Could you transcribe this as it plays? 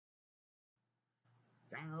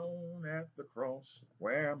down at the cross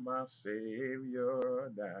where my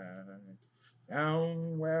Savior died.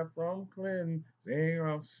 Down where from cleansing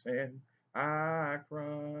of sin I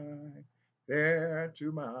cried. There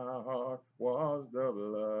to my heart was the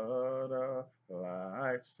blood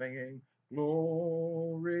applied, singing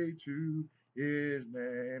glory to his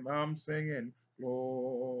name. I'm singing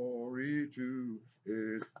glory to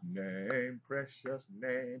his name, precious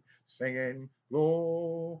name, singing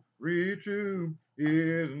glory to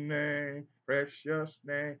his name, precious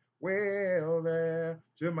name. Well, there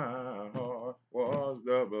to my heart was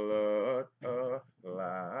the blood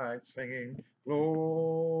applied, singing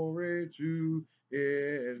glory to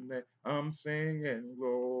his name. I'm singing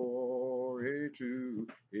glory to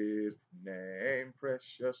his name,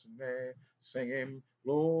 precious name, singing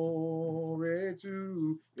glory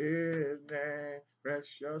to his name,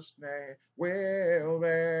 precious name. Well,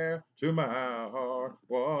 there to my heart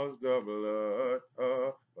was the blood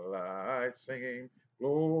applied, singing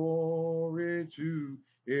glory to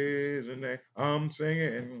his name. I'm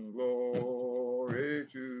singing glory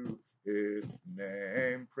to his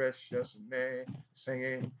name, precious name,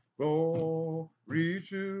 singing glory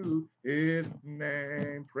to his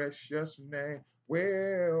name, precious name.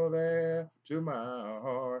 Well, there to my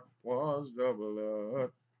heart was the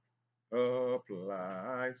blood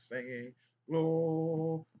applied, singing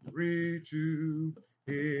glory to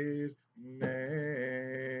his name.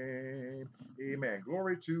 Amen.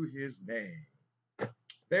 Glory to his name.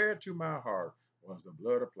 There to my heart was the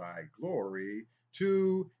blood applied. Glory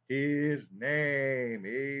to his name.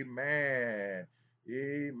 Amen.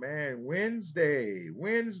 Amen. Wednesday,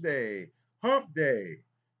 hump day.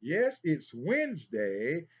 Yes, it's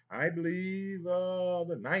Wednesday. I believe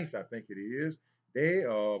the ninth, I think it is, day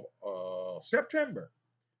of September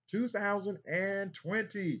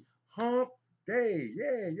 2020. Hump day.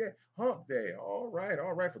 Yeah, yeah. Hump day. All right,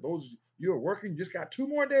 all right. For those of you who are working, you just got 2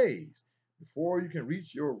 more days before you can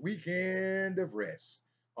reach your weekend of rest.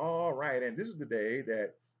 All right, and this is the day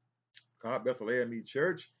that God Bethel AME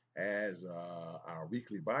Church has our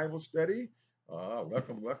weekly Bible study.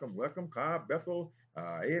 Welcome, welcome, welcome, Cobb Bethel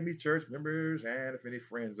AME Church members, and if any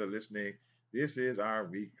friends are listening, this is our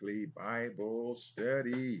weekly Bible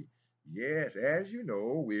study. Yes, as you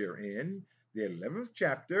know, we're in the 11th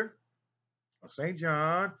chapter of St.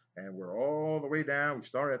 John, and we're all the way down. We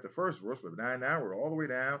started at the first verse, but now we're all the way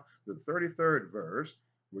down to the 33rd verse.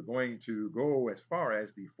 We're going to go as far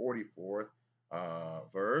as the 44th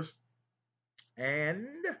verse, and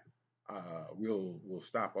we'll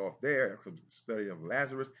stop off there for the study of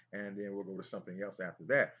Lazarus, and then we'll go to something else after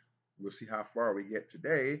that. We'll see how far we get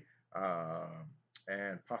today,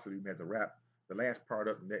 and possibly we have to wrap the last part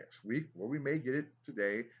up next week. Well, we may get it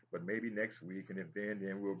today, but maybe next week, and if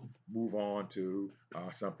then we'll move on to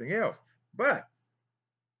something else. But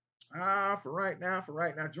for right now,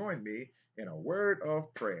 join me in a word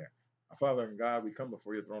of prayer. Our Father and God, we come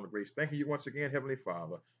before your throne of grace. Thank you once again, Heavenly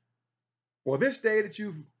Father, for this day that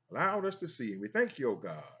you've allowed us to see. And we thank you, O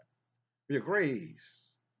God, for your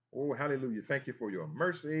grace. Oh, hallelujah. Thank you for your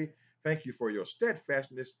mercy. Thank you for your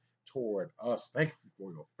steadfastness toward us. Thank you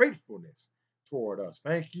for your faithfulness toward us.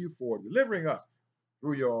 Thank you for delivering us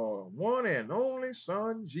through your one and only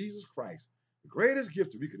Son, Jesus Christ, the greatest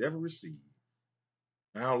gift that we could ever receive.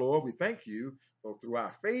 Now, Lord, we thank you for through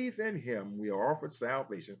our faith in him, we are offered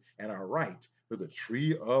salvation and are right to the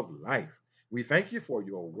tree of life. We thank you for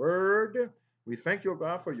your word. We thank you,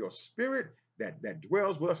 God, for your spirit that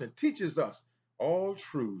dwells with us and teaches us all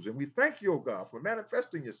truths. And we thank you, God, for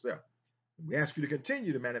manifesting yourself. We ask you to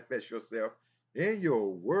continue to manifest yourself in your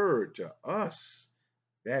word to us,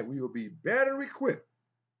 that we will be better equipped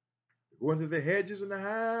to go into the hedges and the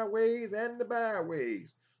highways and the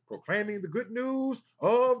byways, proclaiming the good news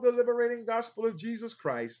of the liberating gospel of Jesus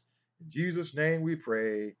Christ. In Jesus' name we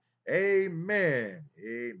pray. Amen.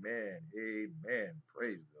 Amen. Amen.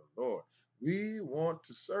 Praise the Lord. We want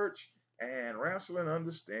to search and wrestle and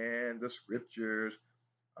understand the scriptures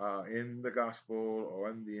in the gospel or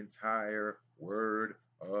in the entire word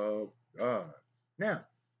of God. Now,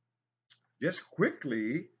 just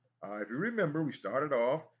quickly, if you remember, we started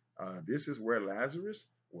off. This is where Lazarus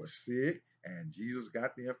was sick, and Jesus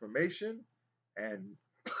got the information. And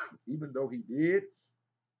even though he did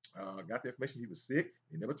got the information he was sick,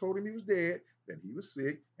 they never told him he was dead. That he was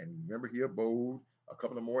sick, and remember he abode a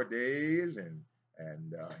couple of more days, and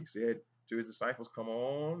he said to his disciples, "Come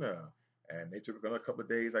on." And they took another couple of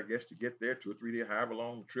days, I guess, to get there, 2 or 3 days, however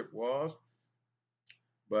long the trip was.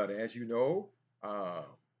 But as you know,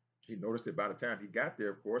 he noticed that by the time he got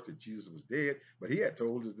there, of course, that Jesus was dead. But he had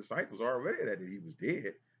told his disciples already that he was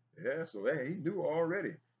dead. Yeah, so he knew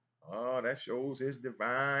already. Oh, that shows his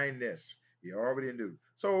divineness. He already knew.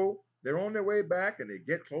 So they're on their way back and they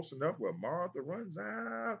get close enough where Martha runs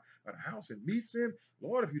out of the house and meets him.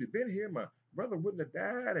 Lord, if you'd have been here, my brother wouldn't have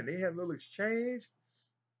died. And they had a little exchange.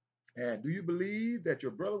 And do you believe that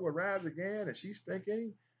your brother will rise again? And she's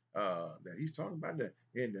thinking that he's talking about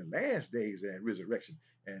in the last days and resurrection.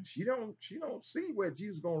 And she don't see where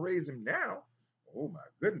Jesus is gonna raise him now. Oh my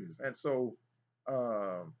goodness. And so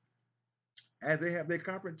um as they have their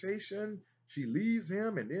confrontation, she leaves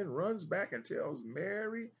him and then runs back and tells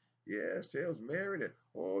Mary, yes, tells Mary that,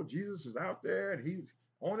 oh, Jesus is out there and he's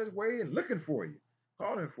on his way and looking for you,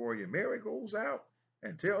 calling for you. Mary goes out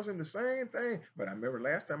and tells him the same thing. But I remember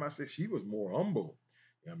last time I said she was more humble.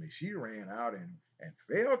 I mean, she ran out and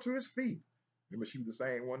fell to his feet. Remember, she was the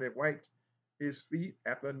same one that wiped his feet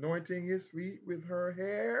after anointing his feet with her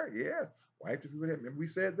hair. Yes, wiped his feet with her. Remember we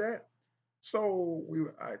said that? So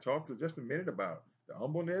I talked to just a minute about the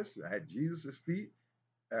humbleness at Jesus' feet,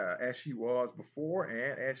 as she was before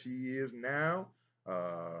and as she is now.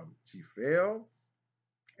 She fell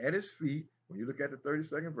at his feet. When you look at the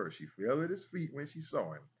 32nd verse, she fell at his feet when she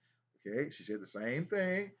saw him. Okay, she said the same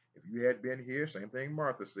thing. If you had been here, same thing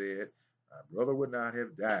Martha said, my brother would not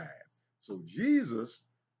have died. So Jesus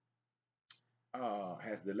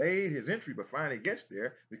has delayed his entry, but finally gets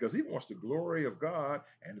there because he wants the glory of God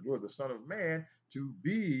and the glory of the Son of Man to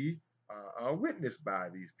be witnessed by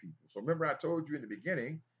these people. So remember, I told you in the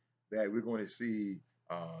beginning that we're going to see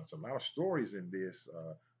some lot of stories in this: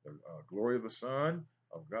 the glory of the Son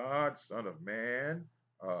of God, Son of Man,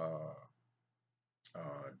 uh,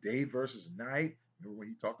 day versus night. Remember when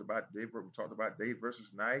he talked about day? We talked about day versus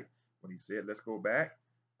night when he said, "Let's go back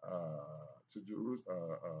to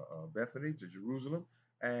Bethany to Jerusalem,"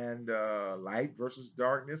 and light versus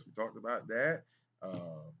darkness. We talked about that.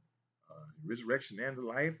 Resurrection and the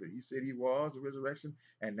life that he said he was the resurrection.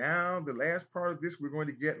 And now the last part of this, we're going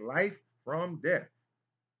to get life from death.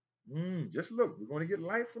 Just look, we're going to get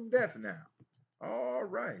life from death now. All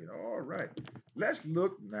right, all right. Let's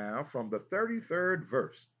look now from the 33rd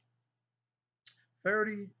verse.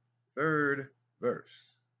 33rd verse.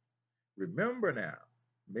 Remember now,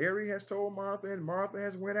 Mary has told Martha and Martha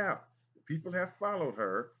has went out. The people have followed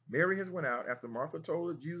her. Mary has went out after Martha told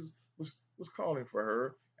her Jesus was calling for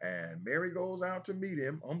her. And Mary goes out to meet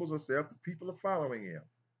him, humbles herself. The people are following him.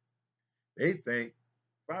 They think,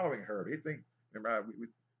 following her, they think, remember,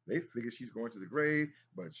 they figure she's going to the grave,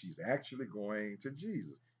 but she's actually going to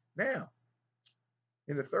Jesus. Now,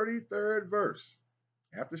 in the 33rd verse,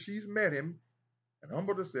 after she's met him, and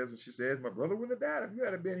humbled herself, and she says, my brother wouldn't have died if you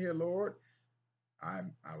hadn't been here, Lord. I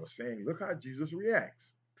was saying, look how Jesus reacts.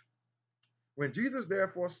 When Jesus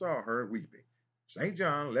therefore saw her weeping, St.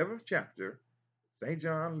 John 11th chapter,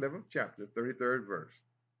 33rd verse.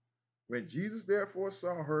 When Jesus therefore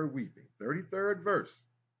saw her weeping, 33rd verse.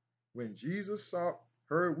 When Jesus saw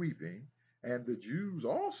her weeping, and the Jews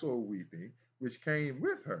also weeping, which came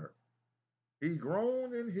with her, he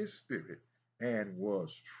groaned in his spirit and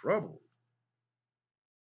was troubled.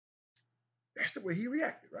 That's the way he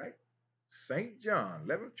reacted, right? St. John,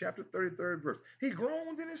 11th chapter, 33rd verse. He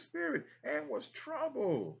groaned in his spirit and was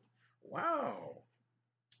troubled. Wow.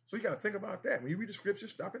 So you got to think about that. When you read the scripture,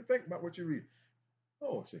 stop and think about what you read.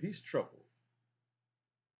 Oh, so he's troubled.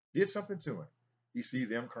 Did something to him. You see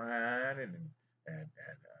them crying and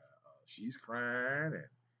she's crying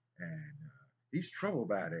and he's troubled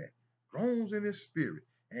by that. Groans in his spirit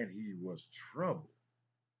and he was troubled.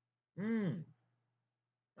 Hmm.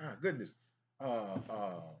 My goodness. Uh,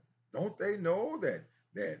 uh, don't they know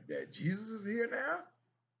that Jesus is here now?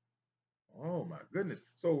 Oh my goodness.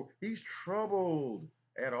 So he's troubled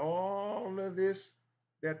at all of this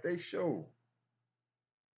that they show.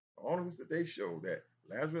 All of this that they show that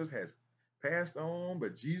Lazarus has passed on,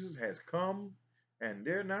 but Jesus has come, and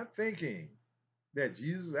they're not thinking that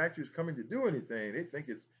Jesus actually is coming to do anything. They think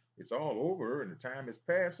it's all over and the time has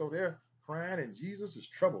passed, so they're crying, and Jesus is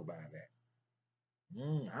troubled by that.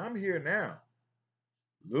 I'm here now.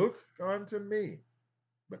 Look unto me.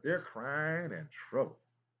 But they're crying and troubled,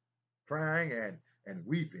 crying and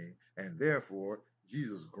weeping, and therefore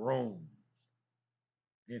Jesus groans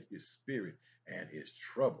in his spirit and is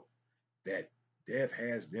troubled that death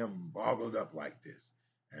has them boggled up like this.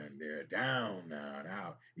 And they're down now and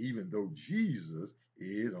out, even though Jesus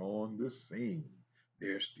is on the scene.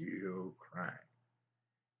 They're still crying.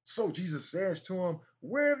 So Jesus says to him,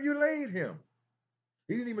 where have you laid him?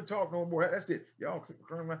 He didn't even talk no more. That's it. Y'all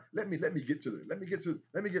let me get to it. Let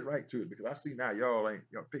me get right to it because I see now y'all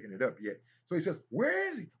picking it up yet. So he says, where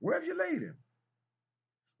is he? Where have you laid him?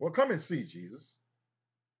 Well, come and see, Jesus.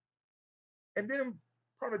 And then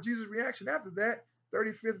part of Jesus' reaction after that,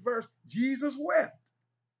 35th verse, Jesus wept.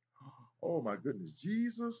 Oh my goodness,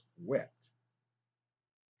 Jesus wept.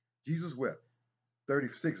 Jesus wept.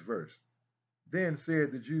 36th verse. Then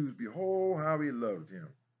said the Jews, behold how he loved him.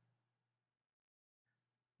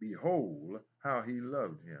 Behold how he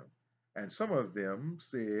loved him. And some of them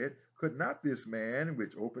said, could not this man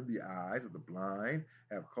which opened the eyes of the blind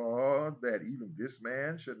have caused that even this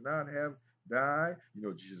man should not have died? You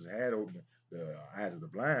know, Jesus had opened the eyes of the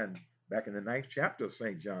blind back in the 9th chapter of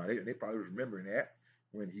St. John. They probably was remembering that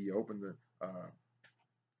when he opened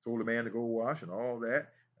told the man to go wash and all that.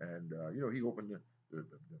 And, he opened the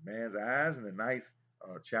man's eyes in the 9th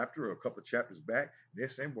chapter, or a couple of chapters back. They're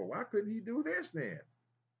saying, well, why couldn't he do this then?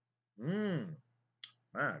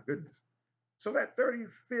 My goodness. So that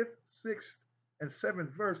 35th, 6th, and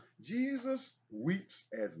 7th verse, Jesus weeps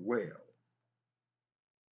as well.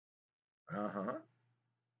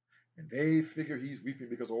 And they figure he's weeping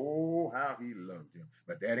because, oh, how he loved him.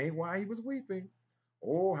 But that ain't why he was weeping.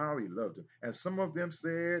 Oh, how he loved him. And some of them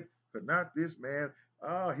said, could not this man,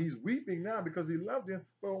 he's weeping now because he loved him.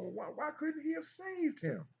 Well, why couldn't he have saved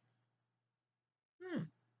him?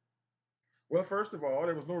 Well, first of all,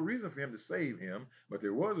 there was no reason for him to save him, but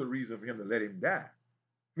there was a reason for him to let him die.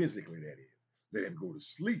 Physically, that is. Let him go to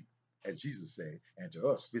sleep, as Jesus said, and to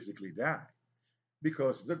us, physically die.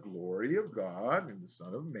 Because the glory of God and the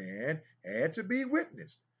Son of Man had to be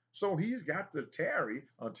witnessed. So he's got to tarry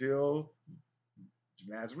until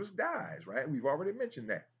Lazarus dies, right? We've already mentioned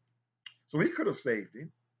that. So he could have saved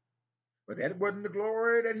him, but that wasn't the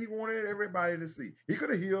glory that he wanted everybody to see. He could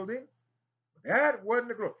have healed him, but that wasn't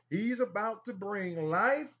the glory. He's about to bring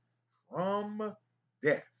life from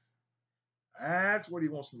death. That's what he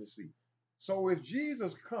wants them to see. So if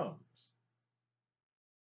Jesus comes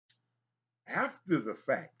after the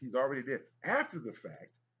fact, he's already dead, after the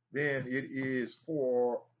fact, then it is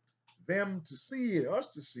for them to see, us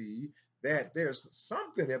to see, that there's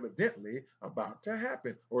something evidently about to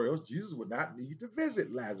happen, or else Jesus would not need to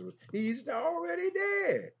visit Lazarus. He's already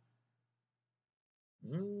dead.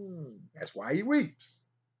 That's why he weeps.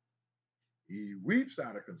 He weeps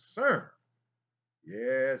out of concern.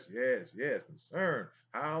 Yes, concern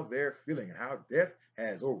how they're feeling and how death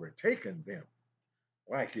has overtaken them.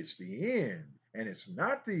 Like it's the end, and it's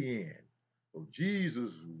not the end. So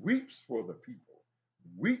Jesus weeps for the people,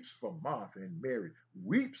 weeps for Martha and Mary,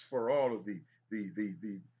 weeps for all of the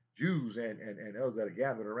Jews and others that are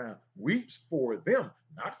gathered around, weeps for them,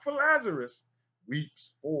 not for Lazarus, weeps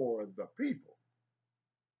for the people.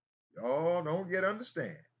 Y'all don't yet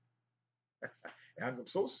understand. I'm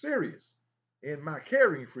so serious in my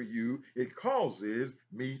caring for you, it causes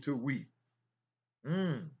me to weep.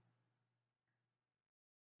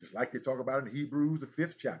 Just like they talk about in Hebrews, the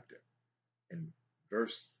 5th chapter, in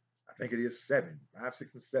verse, I think it is 7, 5,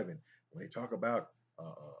 6, and 7, when they talk about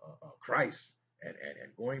Christ and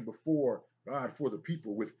going before God for the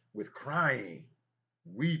people with crying,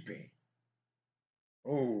 weeping.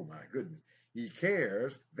 Oh my goodness. He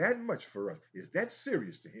cares that much for us. Is that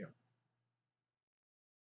serious to him?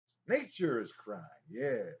 Nature is crying.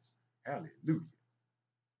 Yes. Hallelujah.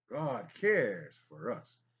 God cares for us.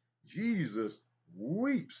 Jesus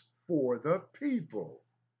weeps for the people.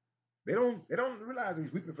 They don't realize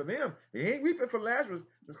he's weeping for them. He ain't weeping for Lazarus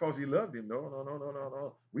just because he loved him.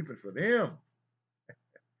 No. Weeping for them.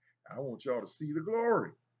 I want y'all to see the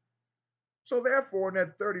glory. So therefore, in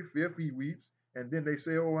that 35th, he weeps, and then they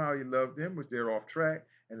say, oh, how he loved him, which they're off track.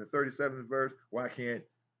 And the 37th verse, why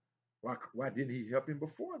didn't he help him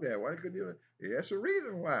before that? Why couldn't he? That's a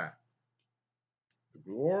reason why. The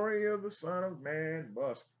glory of the Son of Man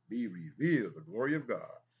must be revealed. The glory of God,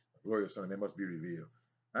 the glory of the Son of Man must be revealed.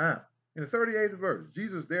 In the 38th verse,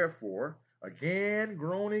 Jesus therefore, again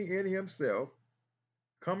groaning in himself,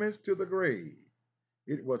 cometh to the grave.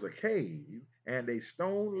 It was a cave, and a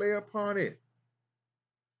stone lay upon it.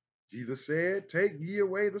 Jesus said, take ye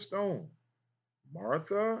away the stone.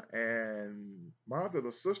 Martha,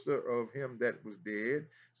 the sister of him that was dead,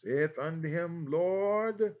 saith unto him,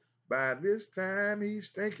 Lord, by this time he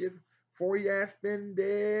stinketh, for he hath been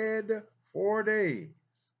dead 4 days.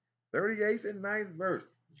 38th and 9th verse.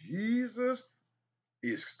 Jesus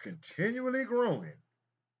is continually groaning.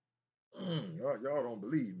 Y'all don't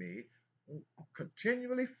believe me.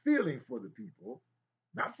 Continually feeling for the people,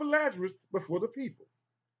 not for Lazarus, but for the people.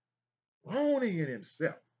 Groaning in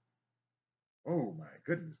himself. Oh my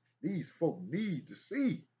goodness, these folk need to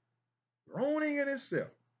see. Groaning in himself.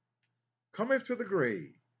 Cometh to the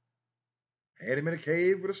grave. Had him in a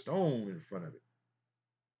cave with a stone in front of it.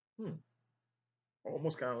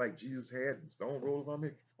 Almost kind of like Jesus had and stone rolled on me.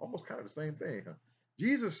 Almost kind of the same thing, huh?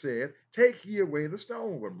 Jesus said, take ye away the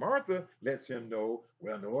stone. But Martha lets him know,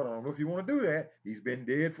 well, Lord, I don't know if you want to do that. He's been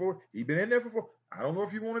dead he's been in there for, I don't know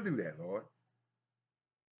if you want to do that, Lord.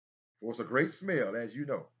 For it's a great smell, as you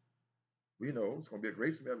know. We know it's going to be a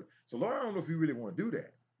great smell. So, Lord, I don't know if you really want to do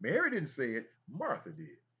that. Mary didn't say it. Martha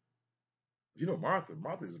did. You know, Martha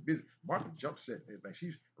is busy. Martha jumps at everything.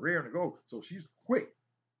 She's raring to go. So she's quick,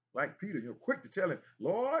 like Peter, quick to tell him,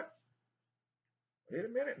 Lord, wait a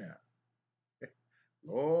minute now.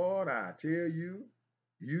 Lord, I tell you,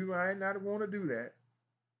 you might not want to do that.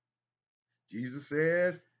 Jesus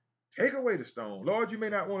says, take away the stone. Lord, you may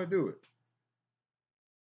not want to do it.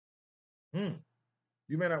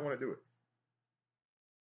 You may not want to do it.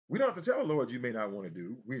 We don't have to tell the Lord you may not want to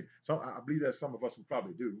do. I believe that some of us will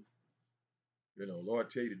probably do. Lord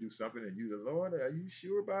tell you to do something, and you the Lord, are you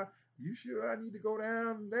sure I need to go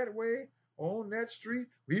down that way on that street?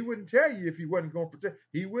 He wouldn't tell you if he wasn't going to protect.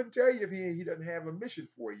 He wouldn't tell you if he doesn't have a mission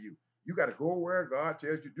for you. You got to go where God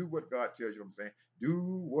tells you. Do what God tells you. I'm saying, do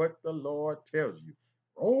what the Lord tells you.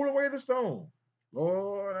 Roll away the stone,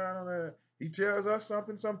 Lord. I don't know. He tells us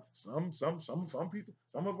something. Some people.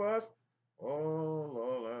 Some of us.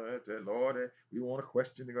 Oh Lord, we want to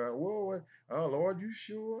question God. Whoa, oh Lord, you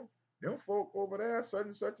sure? Them folk over there, such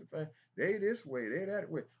and such a thing, they this way, they that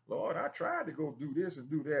way. Lord, I tried to go do this and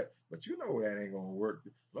do that, but you know that ain't gonna work.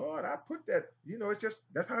 Lord, I put that, it's just,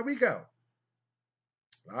 that's how we go.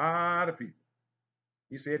 A lot of people.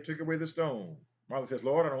 He said, took away the stone. Martha says,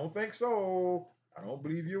 Lord, I don't think so. I don't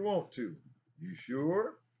believe you want to. You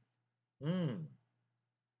sure?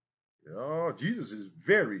 Jesus is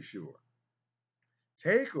very sure.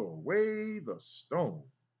 Take away the stone,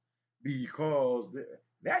 because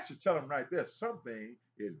that should tell them right there something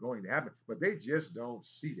is going to happen, but they just don't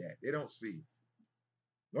see that. They don't see.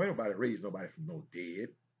 No, ain't nobody raised nobody from no dead.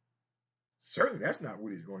 Certainly, that's not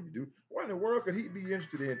what he's going to do. What in the world could he be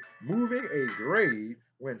interested in moving a grave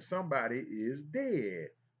when somebody is dead?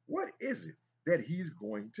 What is it that he's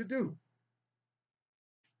going to do?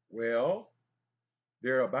 Well,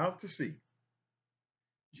 they're about to see.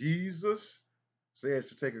 Jesus says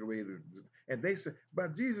to take away and they say,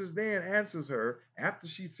 but Jesus then answers her after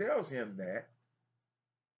she tells him that,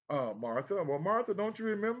 Martha, well, Martha, don't you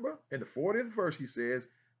remember? In the 40th verse, he says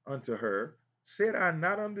unto her, said I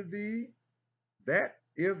not unto thee that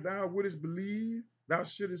if thou wouldest believe, thou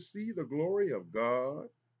shouldest see the glory of God?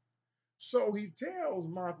 So he tells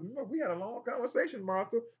Martha, remember, we had a long conversation,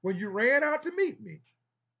 Martha, when you ran out to meet me.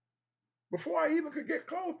 Before I even could get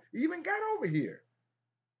close, even got over here.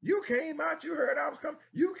 You came out, you heard I was coming.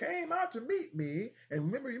 You came out to meet me. And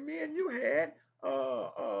remember, me and you had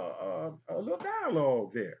a little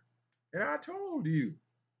dialogue there. And I told you,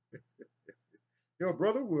 your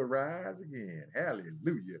brother will rise again.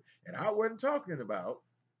 Hallelujah. And I wasn't talking about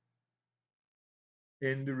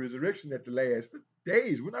in the resurrection at the last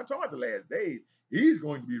days. We're not talking about the last days. He's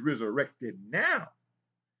going to be resurrected now.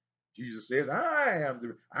 Jesus says,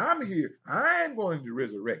 I'm here. I'm going to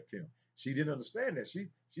resurrect him. She didn't understand that.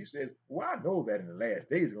 She says, well, I know that in the last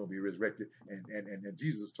days he's going to be resurrected. And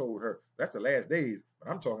Jesus told her, that's the last days, but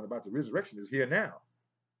I'm talking about the resurrection is here now.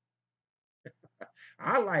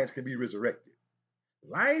 Our lives can be resurrected.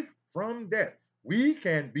 Life from death. We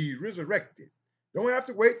can be resurrected. Don't have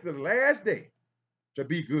to wait till the last day to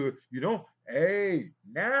be good. Hey,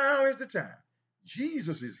 now is the time.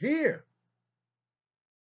 Jesus is here.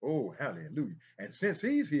 Oh, hallelujah. And since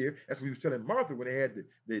he's here, as we was telling Martha when they had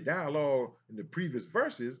the dialogue in the previous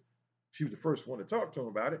verses, she was the first one to talk to him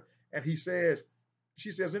about it. And she says,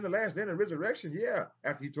 in the last day of the resurrection, yeah,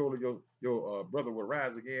 after he told her your brother will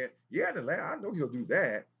rise again. Yeah, I know he'll do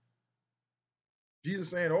that. Jesus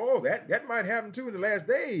saying, oh, that might happen too in the last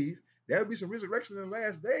days. There will be some resurrection in the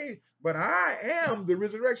last days, but I am the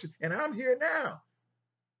resurrection, and I'm here now.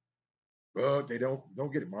 But they don't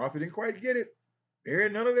get it. Martha didn't quite get it.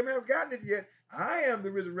 None of them have gotten it yet. I am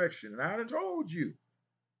the resurrection, and I done told you.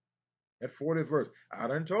 That 40th verse. I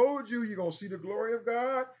done told you you're going to see the glory of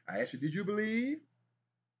God. I asked you, did you believe?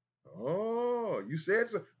 Oh, you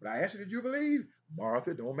said so. But I asked you, did you believe?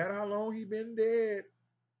 Martha, don't matter how long he been dead.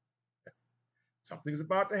 Something's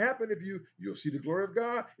about to happen if you'll see the glory of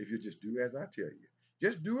God if you just do as I tell you.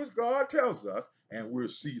 Just do as God tells us, and we'll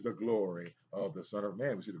see the glory of the Son of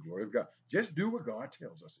Man. We'll see the glory of God. Just do what God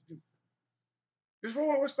tells us to do. Just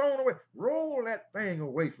roll a stone away. Roll that thing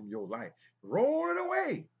away from your life. Roll it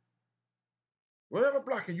away. Whatever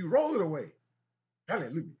blocking you, roll it away.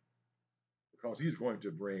 Hallelujah. Because he's going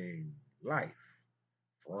to bring life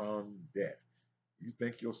from death. You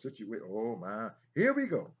think your situation, oh my. Here we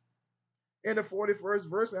go. In the 41st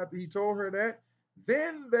verse, after he told her that,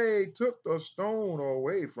 Then they took the stone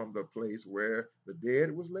away from the place where the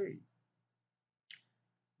dead was laid.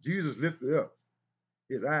 Jesus lifted up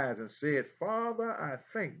his eyes and said, Father, I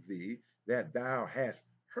thank thee that thou hast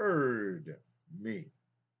heard me.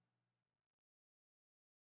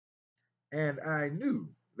 And I knew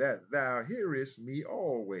that thou hearest me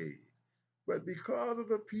always. But because of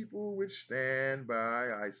the people which stand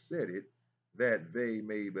by, I said it, that they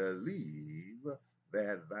may believe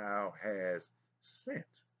that thou hast sent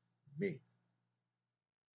me.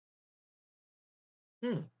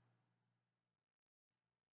 Hmm.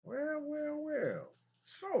 Well.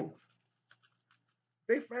 So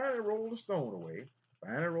they finally rolled the stone away,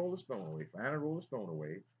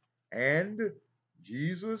 and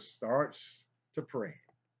Jesus starts to pray,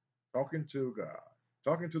 talking to God,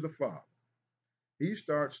 talking to the Father. He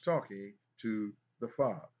starts talking to the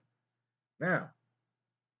Father. Now,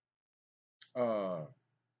 uh,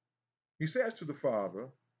 he says to the Father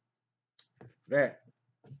that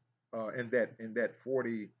in that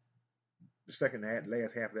 40, the second half,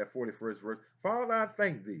 last half of that 41st verse, Father, I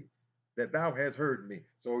thank thee that thou hast heard me.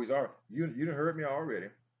 So he's already, you done heard me already.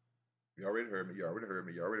 You already heard me. You already heard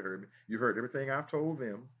me. You already heard me. You heard everything I've told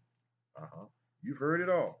them. Uh-huh. You've heard it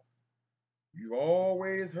all. You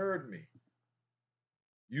always heard me.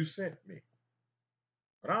 You sent me.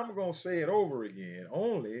 But I'm going to say it over again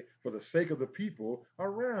only for the sake of the people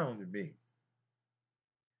around me.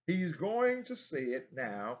 He's going to say it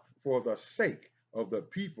now for the sake of the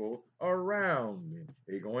people around me.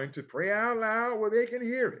 They're going to pray out loud where they can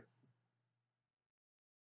hear it.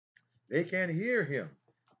 They can hear him.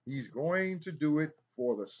 He's going to do it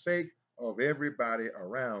for the sake of everybody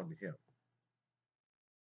around him.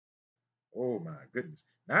 Oh my goodness.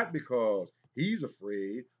 Not because he's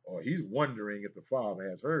afraid or he's wondering if the Father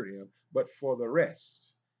has heard him, but for the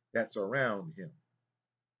rest that's around him.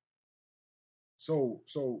 So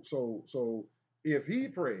if he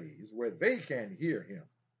prays where they can hear him,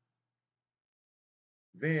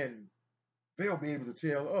 then they'll be able to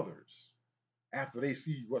tell others after they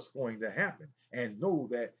see what's going to happen and know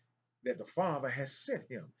that the Father has sent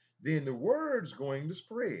him. Then the word's going to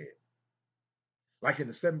spread. Like in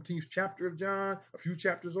the 17th chapter of John, a few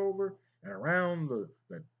chapters over, and around the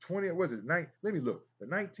 20th, was it? Let me look. The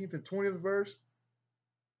 19th and 20th verse.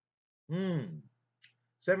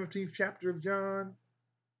 17th chapter of John.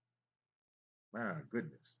 My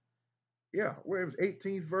goodness. Yeah, where it was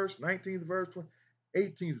 18th verse, 19th verse,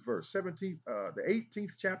 18th verse, 17th, the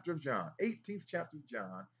 18th chapter of John, 18th chapter of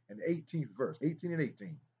John, and the 18th verse, 18 and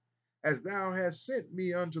 18. As thou hast sent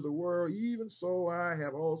me unto the world, even so I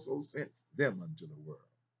have also sent them unto the world.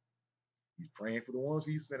 He's praying for the ones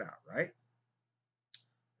he sent out, right?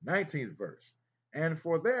 19th verse. And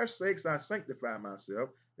for their sakes I sanctify myself,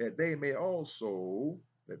 that they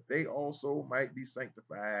also might be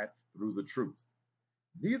sanctified through the truth.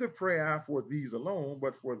 Neither pray I for these alone,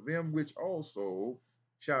 but for them which also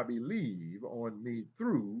shall believe on me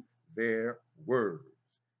through their words,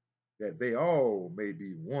 that they all may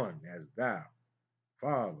be one as thou,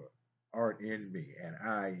 Father, art in me, and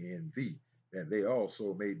I in thee, that they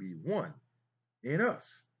also may be one in us,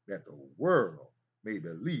 that the world may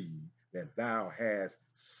believe that thou hast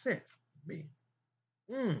sent me.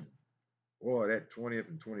 Boy, that 20th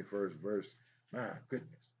and 21st verse, my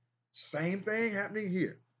goodness. Same thing happening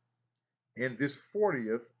here in this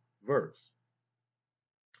 40th verse,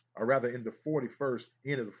 or rather in the 41st,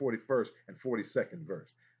 end of the 41st and 42nd verse.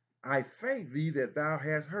 I thank thee that thou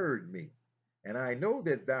hast heard me, and I know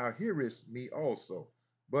that thou hearest me also.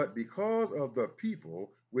 But because of the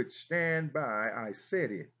people which stand by, I said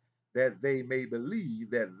it, that they may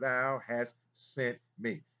believe that thou hast sent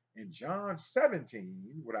me. In John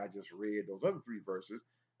 17, what I just read, those other three verses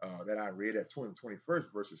that I read at 20 and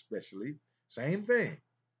 21st verse especially, same thing.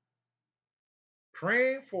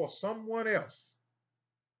 Praying for someone else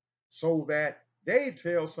so that they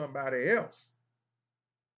tell somebody else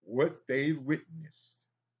what they witnessed.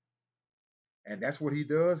 And that's what he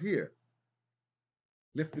does here.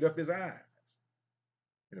 Lifted up his eyes.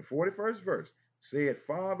 In the 41st verse, said,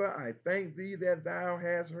 Father, I thank thee that thou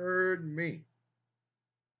hast heard me.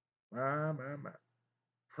 My.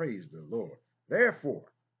 Praise the Lord. Therefore,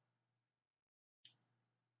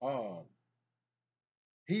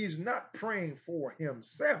 he's not praying for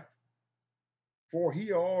himself, for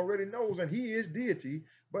he already knows, and he is deity,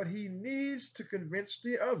 but he needs to convince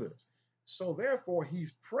the others. So therefore,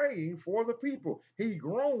 he's praying for the people. He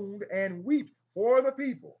groaned and wept for the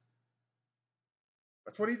people.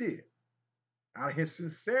 That's what he did. Out of his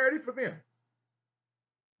sincerity for them.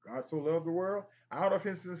 God so loved the world. Out of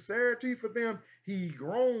his sincerity for them, he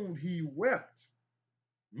groaned, he wept.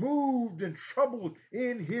 moved and troubled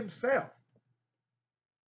in himself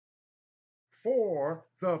for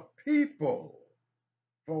the people,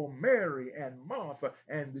 for Mary and Martha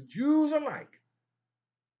and the Jews alike,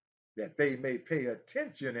 that they may pay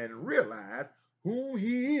attention and realize who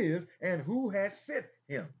he is and who has sent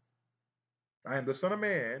him. I am the Son of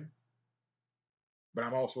Man, but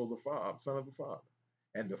I'm also the Father, Son of the Father.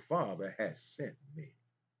 And the Father has sent me.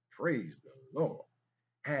 Praise the Lord.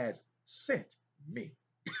 Has sent me.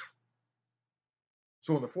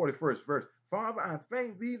 So in the 41st verse, Father, I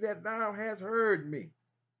thank thee that thou hast heard me.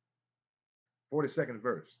 42nd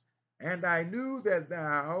verse, and I knew that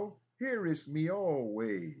thou hearest me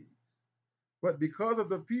always. But because of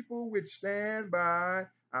the people which stand by,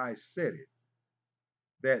 I said it,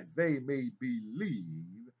 that they may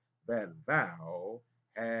believe that thou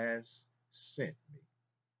hast sent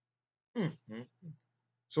me.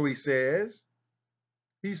 So he says,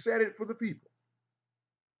 he said it for the people.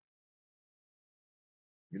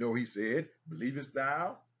 You know, he said, believest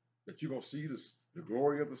thou that you're going to see the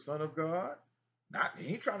glory of the Son of God? Not,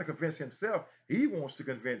 he ain't trying to convince himself. He wants to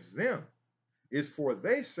convince them. It's for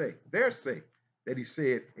their sake, that he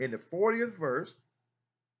said in the 40th verse,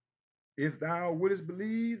 if thou wouldest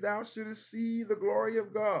believe, thou shouldest see the glory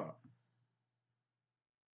of God.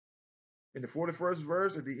 In the 41st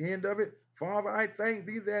verse, at the end of it, Father, I thank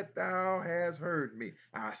thee that thou hast heard me.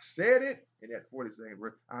 I said it in that 42nd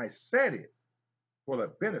verse. I said it for the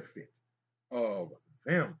benefit of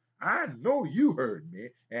them. I know you heard me,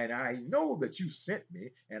 and I know that you sent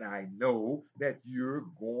me, and I know that you're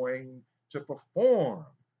going to perform.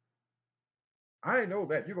 I know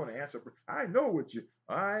that you're going to answer. I know what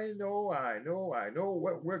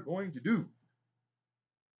we're going to do.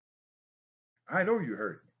 I know you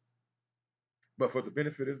heard me, but for the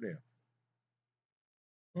benefit of them.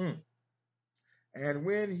 And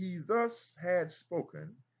when he thus had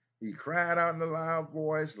spoken, he cried out in a loud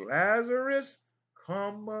voice, Lazarus,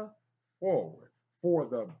 come forward, for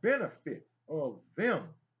the benefit of them,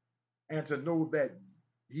 and to know that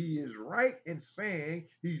he is right in saying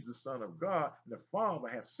he's the Son of God, and the Father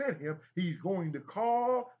has sent him. He's going to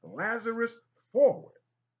call Lazarus forward.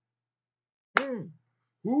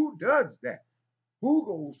 Who does that? Who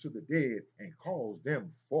goes to the dead and calls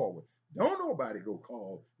them forward? Don't nobody go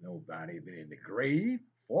call nobody been in the grave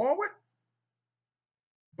forward.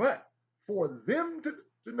 But for them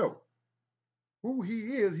to know who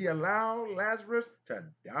he is, he allowed Lazarus to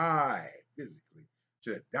die physically,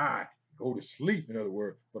 to die, go to sleep, in other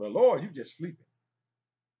words. For the Lord, you just sleeping.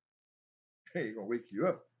 Hey, he's going to wake you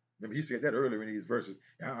up. Remember, he said that earlier in these verses.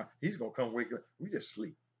 He's going to come wake up. We just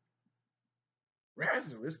sleep.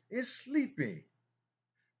 Lazarus is sleeping.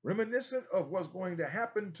 Reminiscent of what's going to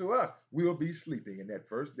happen to us. We'll be sleeping in that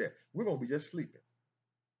first death. We're going to be just sleeping.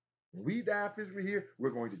 When we die physically here, we're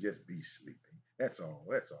going to just be sleeping. That's all.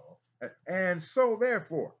 That's all. And so,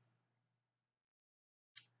 therefore,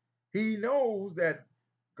 he knows that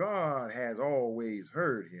God has always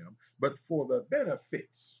heard him, but for the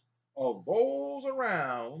benefits of those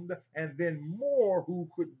around, and then more who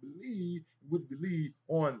would believe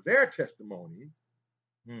on their testimony,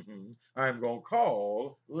 I'm going to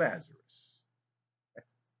call Lazarus.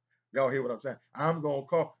 Y'all hear what I'm saying? I'm going to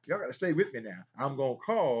call, y'all got to stay with me now. I'm going to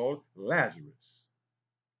call Lazarus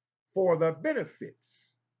for the benefits.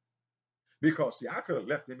 Because, see, I could have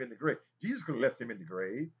left him in the grave. Jesus could have left him in the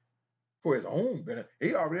grave for his own benefit.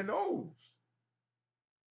 He already knows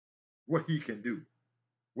what he can do,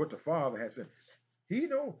 what the Father has said. He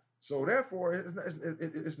knows. So, therefore,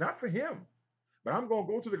 it's not for him. But I'm going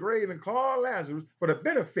to go to the grave and call Lazarus for the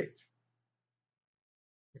benefit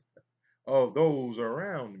of those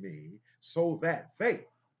around me so that they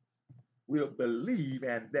will believe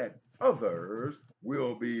and that others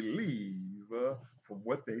will believe from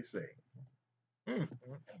what they say.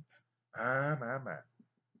 My.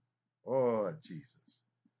 Oh, Jesus.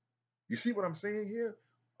 You see what I'm saying here?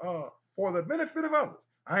 For the benefit of others,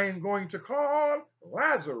 I am going to call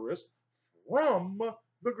Lazarus from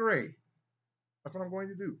the grave. That's what I'm going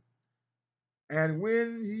to do. And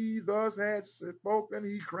when he thus had spoken,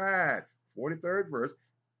 he cried, 43rd verse,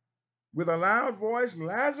 with a loud voice,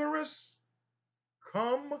 Lazarus,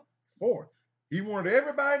 come forth. He wanted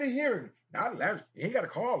everybody to hear him. Not Lazarus. He ain't got to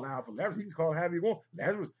call loud for Lazarus. He can call however he wants.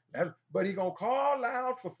 Lazarus. But he going to call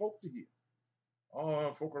loud for folk to hear.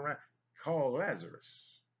 All folk around. Call Lazarus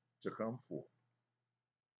to come forth.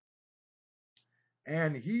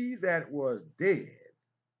 And he that was dead,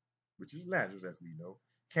 which is Lazarus, as we know,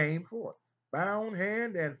 came forth, bound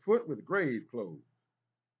hand and foot with grave clothes.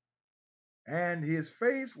 And his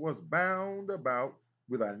face was bound about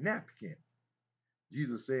with a napkin.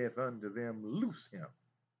 Jesus saith unto them, loose him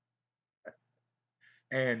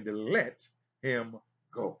and let him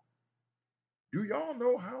go. Do y'all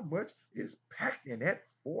know how much is packed in that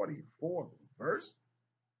 44th verse?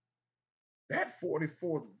 That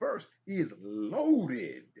 44th verse is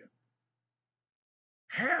loaded.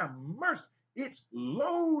 Have mercy. It's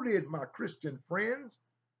loaded, my Christian friends.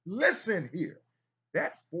 Listen here.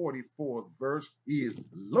 That 44th verse is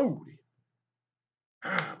loaded.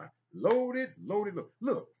 Loaded, loaded, loaded.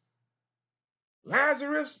 Look,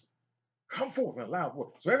 Lazarus, come forth in a loud voice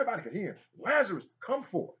so everybody can hear. Lazarus, come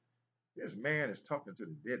forth. This man is talking to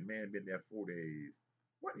the dead man, been there 4 days.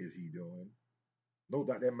 What is he doing? No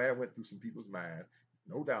doubt that man went through some people's mind.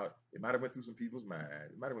 No doubt it might have went through some people's mind.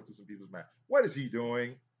 It might have went through some people's mind. What is he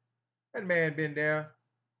doing? That man been there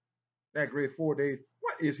that grave 4 days.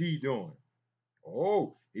 What is he doing?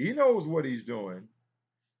 Oh, he knows what he's doing.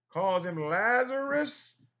 Calls him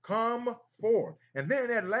Lazarus, come forth. And then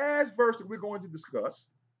that last verse that we're going to discuss,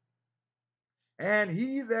 and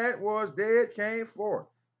he that was dead came forth,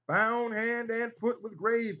 bound hand and foot with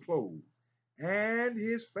grave clothes, and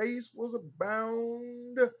his face was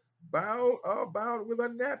bound about with a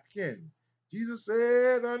napkin. Jesus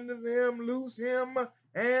said unto them, loose him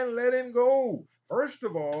and let him go. First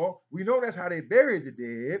of all, we know that's how they buried the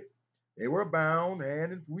dead. They were bound,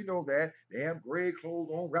 and we know that. They have grave clothes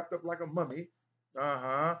on, wrapped up like a mummy.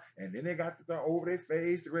 And then they got the over their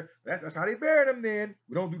face. That's how they buried them then.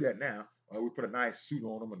 We don't do that now. We put a nice suit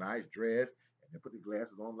on them, a nice dress, and then put the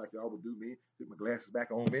glasses on like y'all would do me. Put my glasses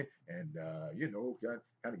back on me, and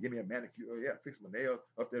kind of give me a manicure. Yeah, fix my nails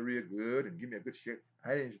up there real good, and give me a good shave.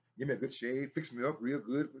 Give me a good shave, fix me up real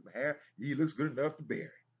good with my hair. He looks good enough to bury.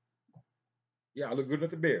 Yeah, I look good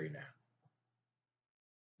enough to bury now.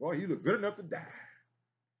 Boy, you look good enough to die.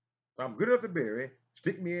 So I'm good enough to bury.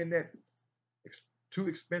 Stick me in that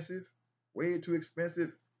way too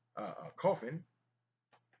expensive coffin,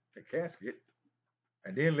 a casket,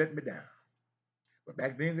 and then let me down. But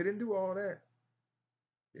back then they didn't do all that.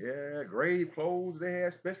 Yeah, grave clothes they had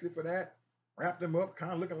especially for that. Wrapped them up,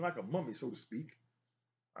 kind of looking like a mummy, so to speak.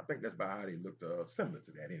 I think that's about how they looked, similar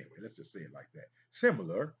to that anyway. Let's just say it like that.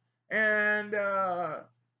 Similar. And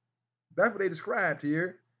that's what they described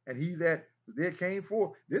here. And he that dead came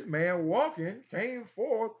forth. This man walking came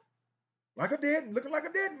forth like a dead, looking like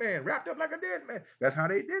a dead man, wrapped up like a dead man. That's how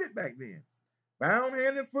they did it back then. Bound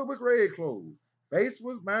hand and foot with grave clothes. Face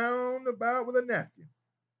was bound about with a napkin.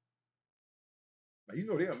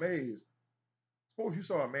 Now, they're amazed. Suppose you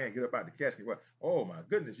saw a man get up out the casket. What? Oh my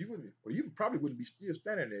goodness, you probably wouldn't be still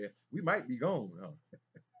standing there. We might be gone. Huh?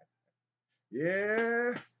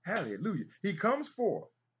 Yeah, hallelujah. He comes forth.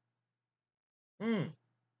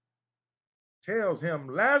 Tells him,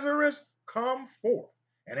 Lazarus, come forth.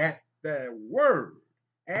 And at the word,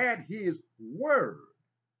 at his word,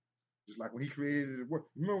 just like when he created the world.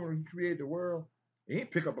 Remember when he created the world? He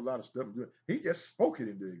didn't pick up a lot of stuff and do it. He just spoke it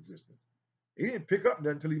into existence. He didn't pick up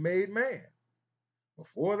nothing until he made man.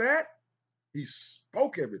 Before that, he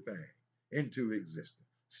spoke everything into existence.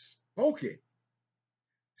 Spoke it.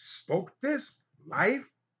 Spoke this life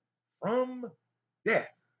from death.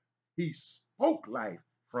 He spoke life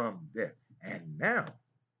from death. And now,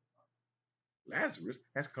 Lazarus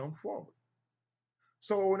has come forward.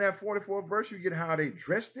 So in that 44th verse, you get how they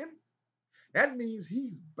dressed him. That means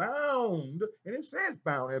he's bound, and it says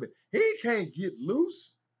bound. He can't get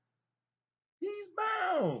loose. He's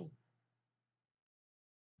bound.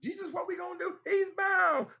 Jesus, what we gonna do? He's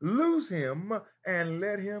bound. Loose him and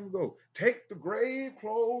let him go. Take the grave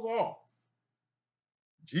clothes off.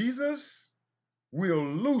 Jesus will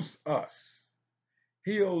loose us.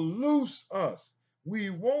 He'll loose us. We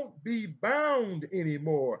won't be bound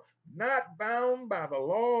anymore. Not bound by the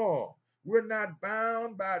law. We're not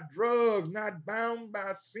bound by drugs, not bound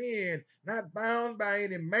by sin, not bound by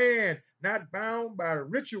any man, not bound by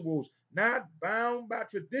rituals, not bound by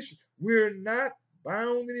tradition. We're not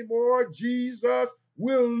bound anymore. Jesus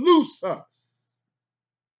will loose us.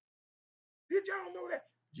 Did y'all know that?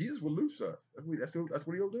 Jesus will loose us. That's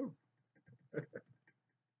what he'll do.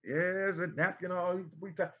 There's a napkin all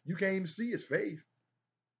you can't even see his face.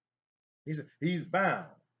 He's bound.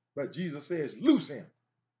 But Jesus says, loose him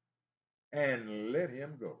and let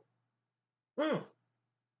him go.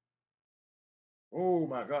 Oh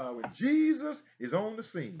my God, when Jesus is on the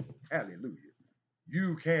scene, hallelujah,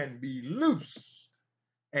 you can be loosed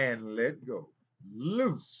and let go.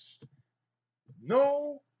 Loosed.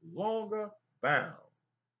 No longer bound.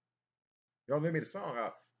 Y'all let me the song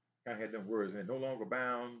out. Kind of had them words in. No longer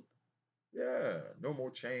bound. Yeah, no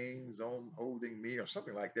more chains on holding me or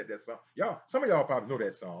something like that. That song. Some of y'all probably know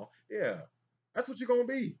that song. Yeah, that's what you're going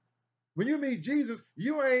to be. When you meet Jesus,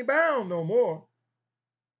 you ain't bound no more.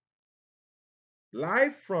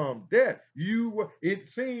 Life from death. It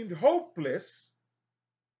seemed hopeless,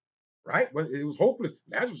 right? Well, it was hopeless.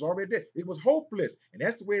 Lazarus was already dead. It was hopeless. And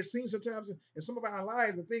that's the way it seems sometimes in some of our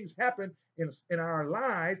lives, that things happen in our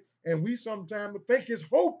lives, and we sometimes think it's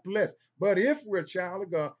hopeless. But if we're a child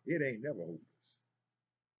of God, it ain't never hopeless.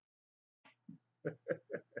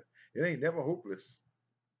 It ain't never hopeless.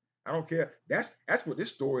 I don't care. That's what this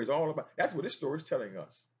story is all about. That's what this story is telling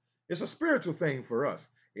us. It's a spiritual thing for us.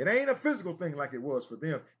 It ain't a physical thing like it was for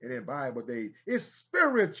them in Bible days. It's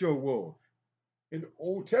spiritual. In the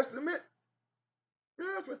Old Testament,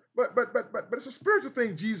 yes, but it's a spiritual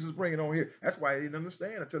thing Jesus is bringing on here. That's why he didn't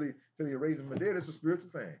understand until he raised him from the dead. It's a spiritual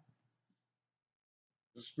thing.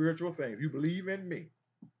 It's a spiritual thing. If you believe in me,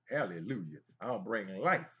 hallelujah, I'll bring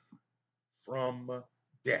life from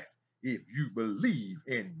death. If you believe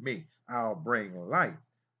in me, I'll bring life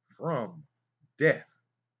from death.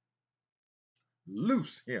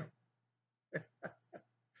 Loose him,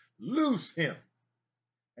 loose him,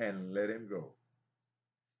 and let him go.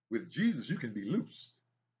 With Jesus, you can be loosed.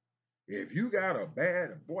 If you got a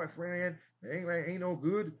bad boyfriend, ain't no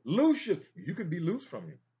good, loose you can be loose from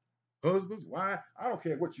him. Husbands, why? I don't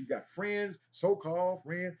care what you got. Friends, so-called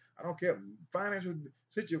friends. I don't care. Financial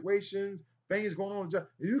situations, things going on.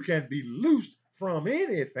 You can be loosed from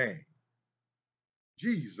anything.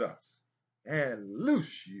 Jesus, and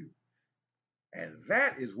loose you. And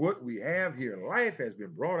that is what we have here. Life has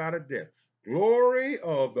been brought out of death. Glory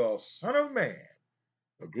of the Son of Man,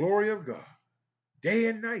 the glory of God. Day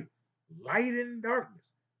and night, light and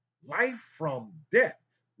darkness, life from death,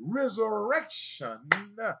 resurrection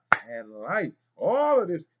and life. All of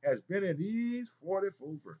this has been in these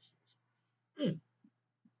 44 verses. Mm.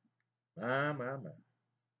 My.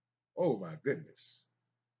 Oh, my goodness.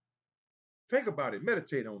 Think about it.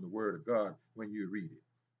 Meditate on the word of God when you read it.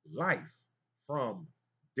 Life from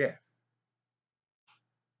death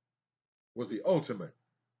was the ultimate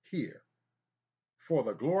here for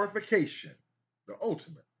the glorification, the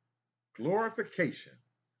ultimate glorification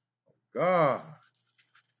of God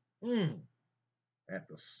at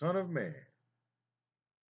the Son of Man.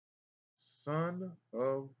 Son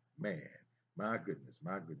of Man. My goodness,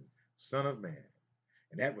 my goodness. Son of Man.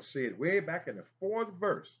 And that was said way back in the 4th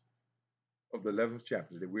verse of the 11th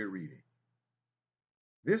chapter that we're reading.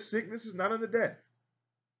 This sickness is not unto death,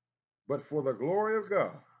 but for the glory of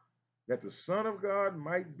God, that the Son of God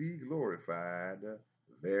might be glorified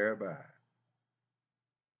thereby.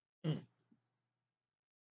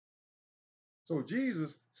 So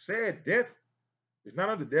Jesus said death is not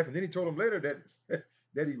unto death. And then he told them later that,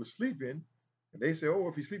 that he was sleeping. And they said, oh,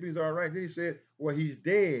 if he's sleeping, he's all right. Then he said, well, he's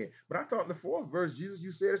dead. But I thought in the 4th verse, Jesus,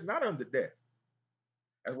 you said it's not unto death.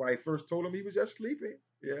 That's why he first told him he was just sleeping.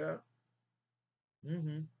 Yeah.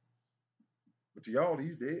 But to y'all,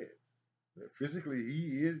 he's dead. Physically,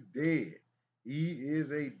 he is dead. He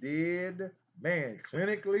is a dead man.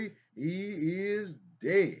 Clinically, he is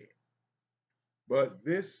dead. But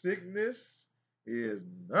this sickness is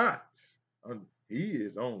not. He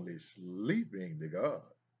is only sleeping to God.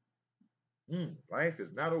 Life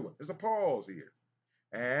is not over. There's a pause here.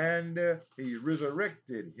 And he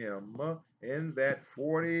resurrected him in that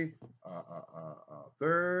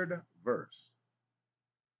 43rd verse.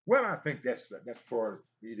 Well, I think that's for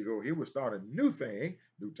me to go here. We'll start a new thing,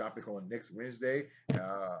 new topic on next Wednesday.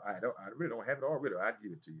 I really don't have it already. I'll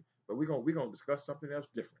give it to you. But we're gonna discuss something else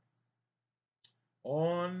different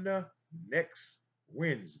on next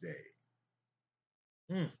Wednesday.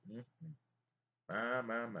 My.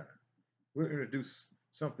 We'll introduce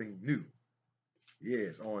something new.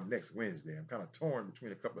 Yes, on next Wednesday. I'm kind of torn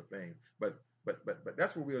between a couple of things, but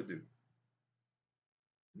that's what we'll do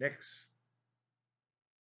next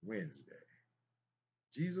Wednesday.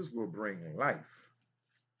 Jesus will bring life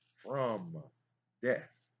from death,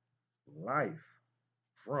 life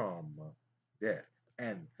from death,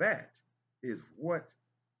 and that is what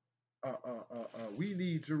we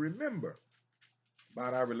need to remember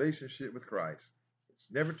about our relationship with Christ. It's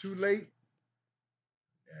never too late.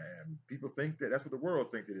 And people think that's what the world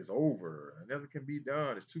thinks, that it's over and nothing can be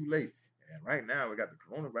done. It's too late. And right now we got the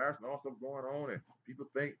coronavirus and all stuff going on, and people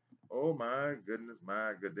think, oh my goodness,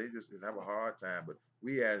 they just have a hard time. But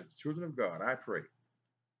we as children of God, I pray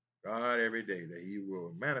God every day that he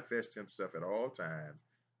will manifest himself at all times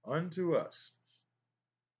unto us,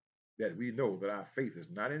 that we know that our faith is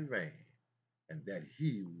not in vain, and that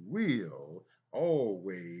he will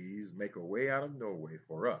always make a way out of no way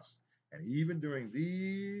for us. And even during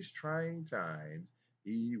these trying times,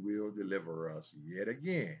 he will deliver us yet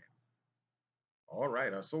again. All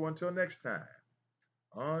right, so until next time,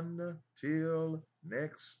 until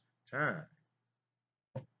next time,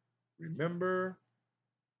 Remember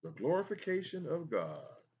the glorification of God,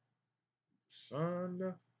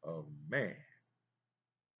 Son of Man,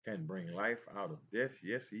 can bring life out of death.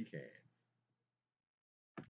 Yes, he can.